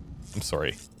 I'm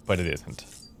sorry, but it isn't.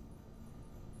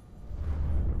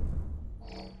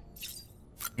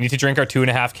 We need to drink our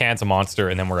 2.5 cans of Monster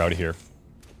and then we're out of here.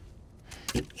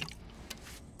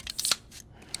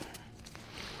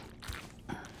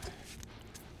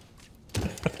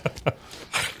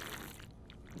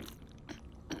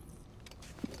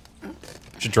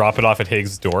 Should drop it off at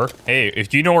Higgs' door. Hey,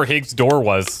 if you know where Higgs' door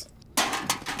was,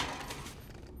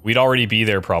 we'd already be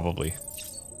there probably.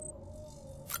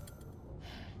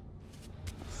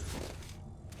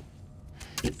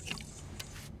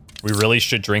 We really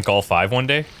should drink all 5 one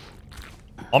day.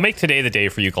 I'll make today the day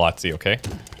for you, Glotzy, okay?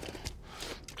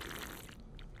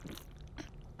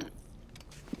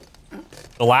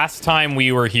 The last time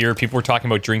we were here, people were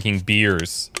talking about drinking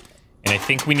beers. And I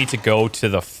think we need to go to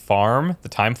the farm, the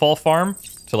Timefall farm,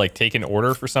 to like take an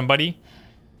order for somebody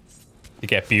to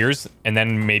get beers. And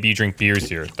then maybe you drink beers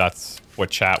here. That's what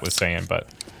chat was saying,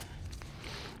 but...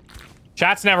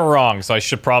 Chat's never wrong, so I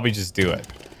should probably just do it.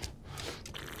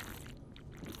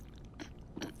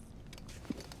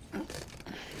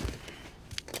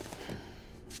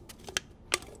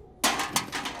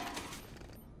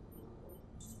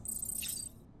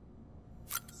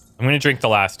 I'm gonna drink the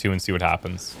last 2 and see what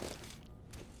happens.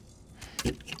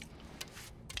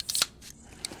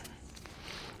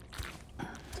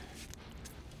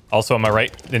 Also, am I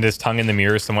right in his tongue in the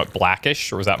mirror is somewhat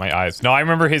blackish, or was that my eyes? No, I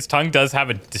remember his tongue does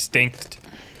have a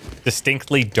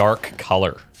distinctly dark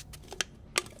color.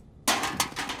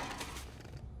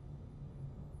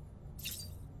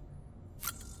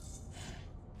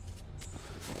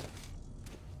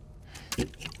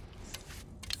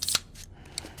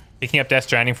 Picking up Death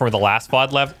Stranding from where the last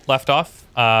VOD left off.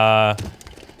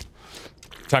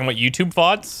 Talking about YouTube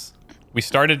VODs. We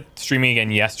started streaming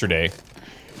again yesterday,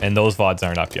 and those VODs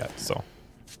aren't up yet, so.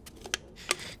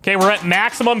 Okay, we're at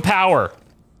maximum power.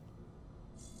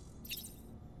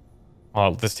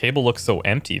 Oh, this table looks so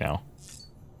empty now.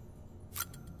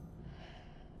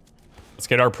 Let's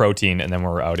get our protein, and then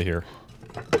we're out of here.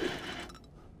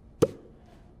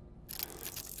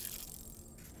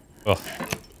 Ugh.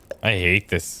 I hate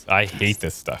this. I hate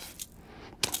this stuff.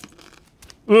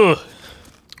 Ugh.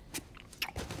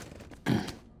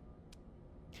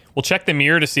 We'll check the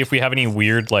mirror to see if we have any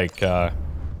weird, like,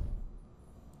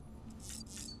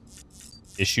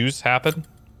 issues happen.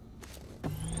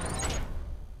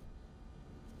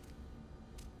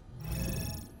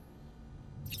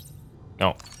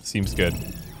 No, seems good.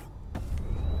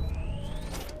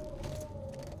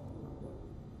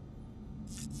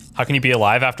 How can you be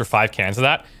alive after 5 cans of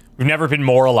that? We've never been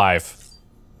more alive.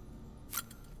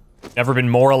 Never been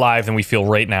more alive than we feel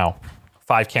right now.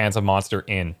 5 cans of Monster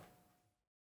in.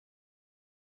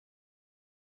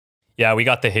 Yeah, we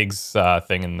got the Higgs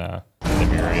thing in the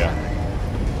mirror, yeah.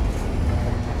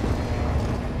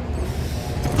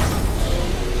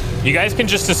 You guys can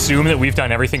just assume that we've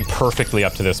done everything perfectly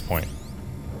up to this point.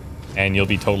 And you'll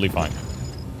be totally fine.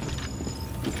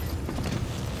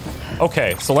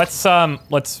 Okay, so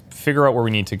let's figure out where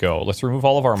we need to go. Let's remove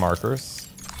all of our markers.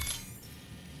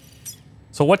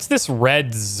 So what's this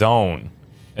red zone?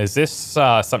 Is this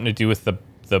something to do with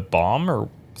the bomb or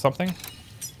something?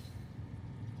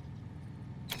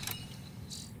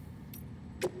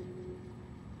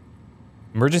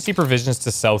 Emergency provisions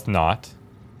to south not.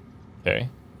 Okay.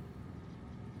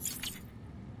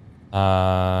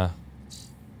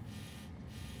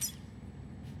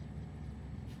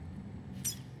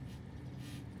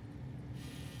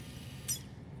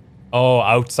 Oh,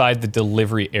 outside the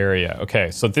delivery area.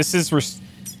 Okay, so this is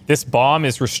this bomb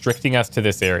is restricting us to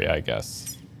this area, I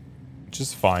guess. Which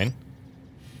is fine.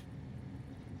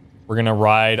 We're gonna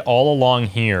ride all along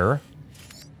here.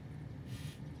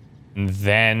 And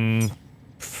then...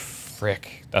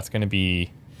 Frick. That's gonna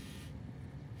be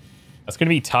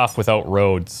tough without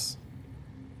roads.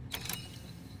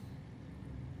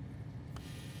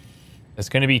 It's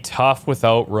going to be tough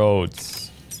without roads.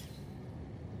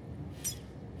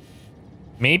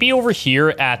 Maybe over here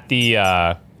at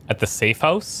the safe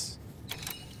house.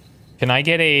 Can I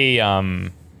get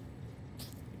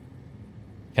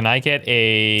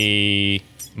a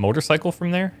motorcycle from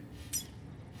there?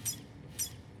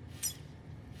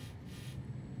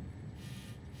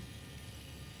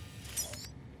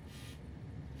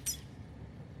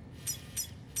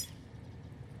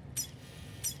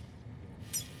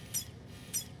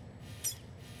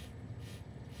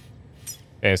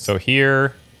 Okay, so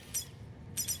here...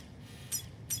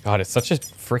 God, it's such a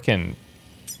freaking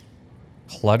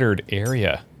cluttered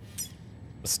area.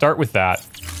 Let's start with that.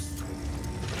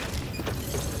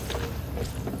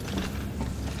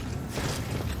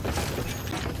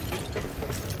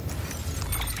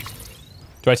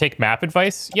 Do I take map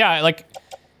advice? Yeah, like,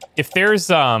 if there's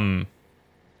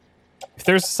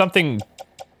something,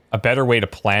 a better way to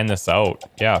plan this out,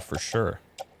 yeah, for sure.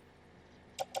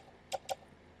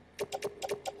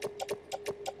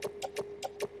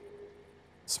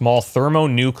 Small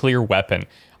thermonuclear weapon.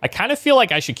 I kind of feel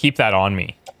like I should keep that on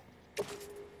me.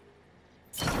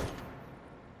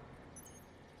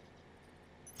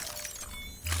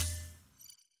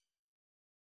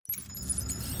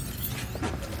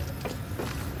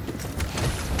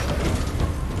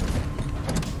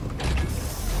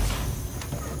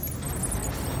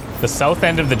 The south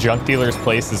end of the junk dealer's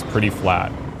place is pretty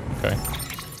flat. Okay. What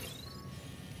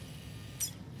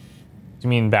do you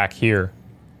mean back here?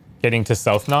 Getting to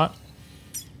South Knot?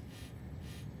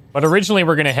 But originally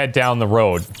we're gonna head down the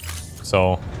road.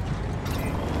 So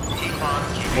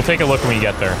we'll take a look when we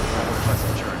get there.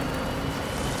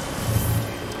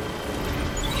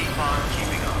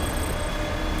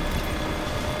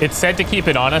 It's said to keep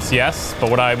it on us, yes,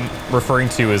 but what I'm referring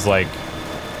to is like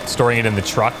storing it in the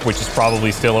truck, which is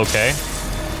probably still okay,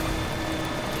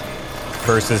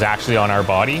 versus actually on our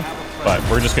body, but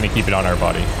we're just going to keep it on our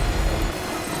body.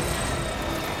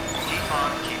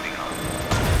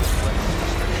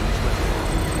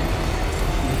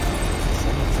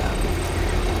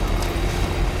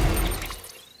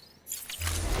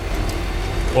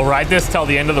 We'll ride this till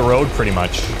the end of the road, pretty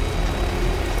much.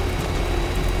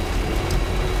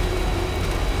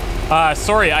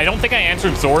 Sorry, I don't think I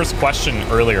answered Zor's question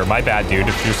earlier. My bad, dude,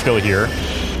 if you're still here.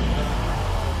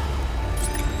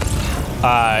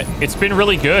 It's been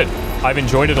really good. I've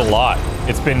enjoyed it a lot.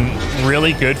 It's been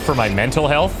really good for my mental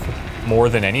health, more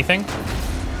than anything.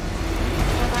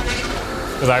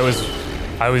 Because I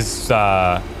was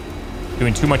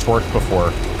doing too much work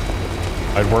before.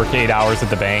 I'd work 8 hours at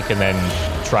the bank and then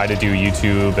try to do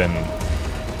YouTube and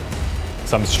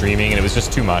some streaming, and it was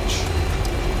just too much.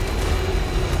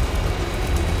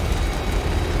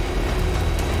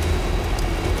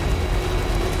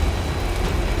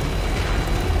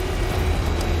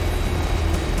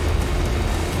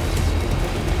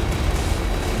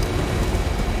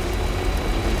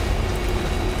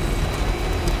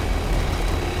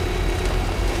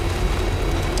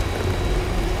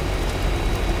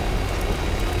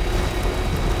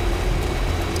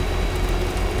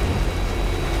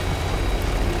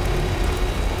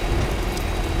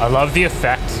 I love the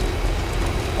effect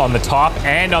on the top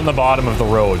and on the bottom of the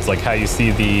roads, like how you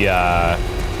see the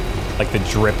like the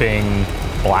dripping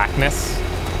blackness.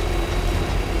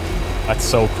 That's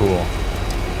so cool.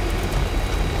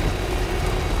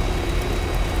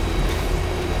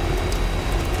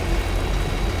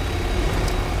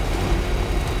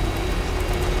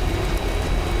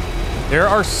 There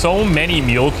are so many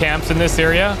mule camps in this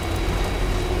area.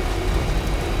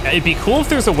 It'd be cool if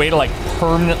there's a way to like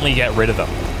permanently get rid of them.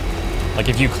 Like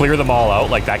if you clear them all out,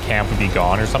 like that camp would be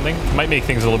gone or something. It might make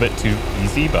things a little bit too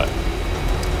easy, but...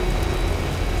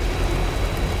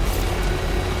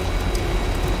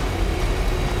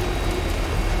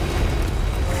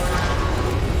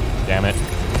 Damn it.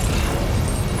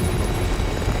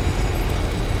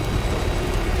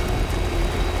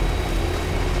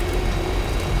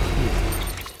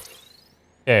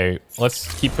 Okay,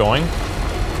 let's keep going.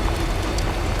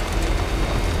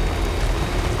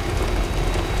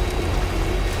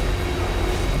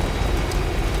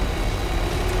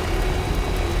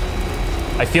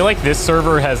 I feel like this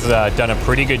server has done a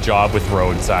pretty good job with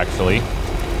roads, actually.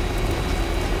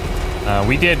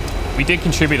 We did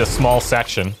contribute a small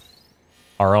section,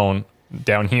 our own,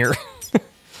 down here.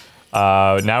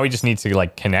 Now we just need to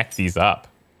like connect these up.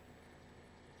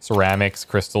 Ceramics,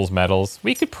 crystals, metals.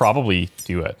 We could probably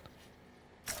do it,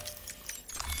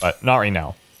 but not right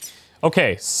now.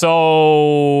 Okay,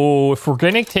 so if we're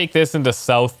gonna take this into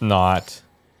South Knot,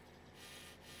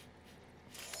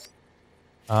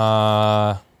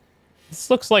 This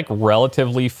looks like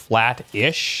relatively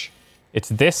flat-ish. It's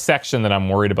this section that I'm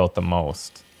worried about the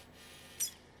most.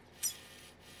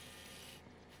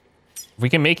 If we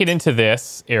can make it into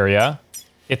this area,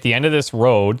 at the end of this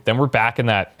road, then we're back in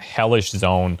that hellish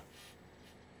zone.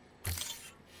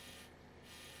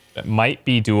 That might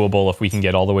be doable if we can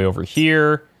get all the way over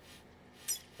here,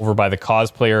 over by the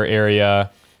cosplayer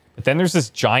area. But then there's this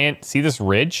giant, see this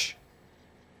ridge?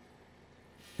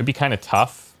 Could be kind of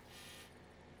tough.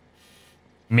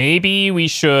 Maybe we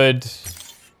should...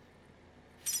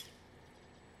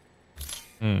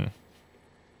 You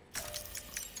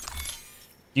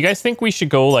guys think we should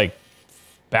go, like,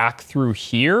 back through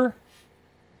here?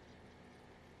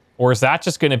 Or is that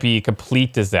just going to be a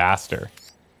complete disaster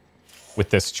with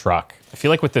this truck? I feel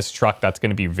like with this truck, that's going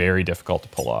to be very difficult to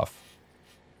pull off.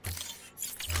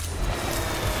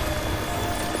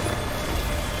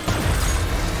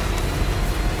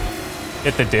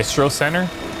 Hit the distro center.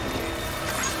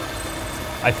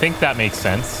 I think that makes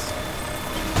sense.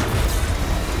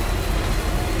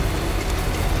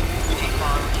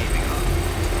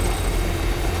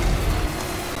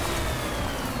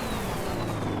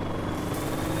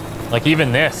 Like,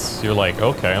 even this, you're like,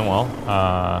 okay, well,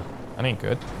 that ain't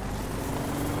good.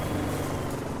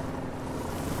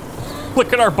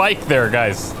 Look at our bike there,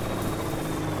 guys.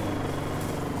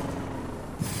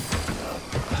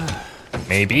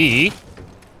 Maybe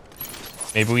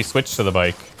we switch to the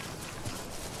bike.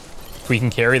 If we can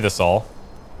carry this all.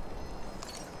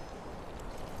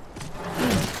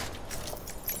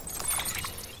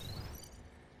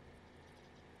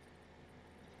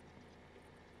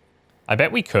 I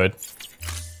bet we could.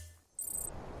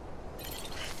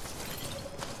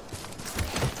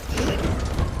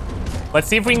 Let's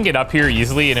see if we can get up here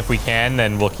easily, and if we can,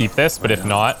 then we'll keep this, but if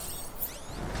not...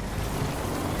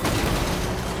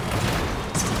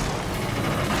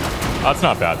 Oh, that's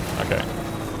not bad.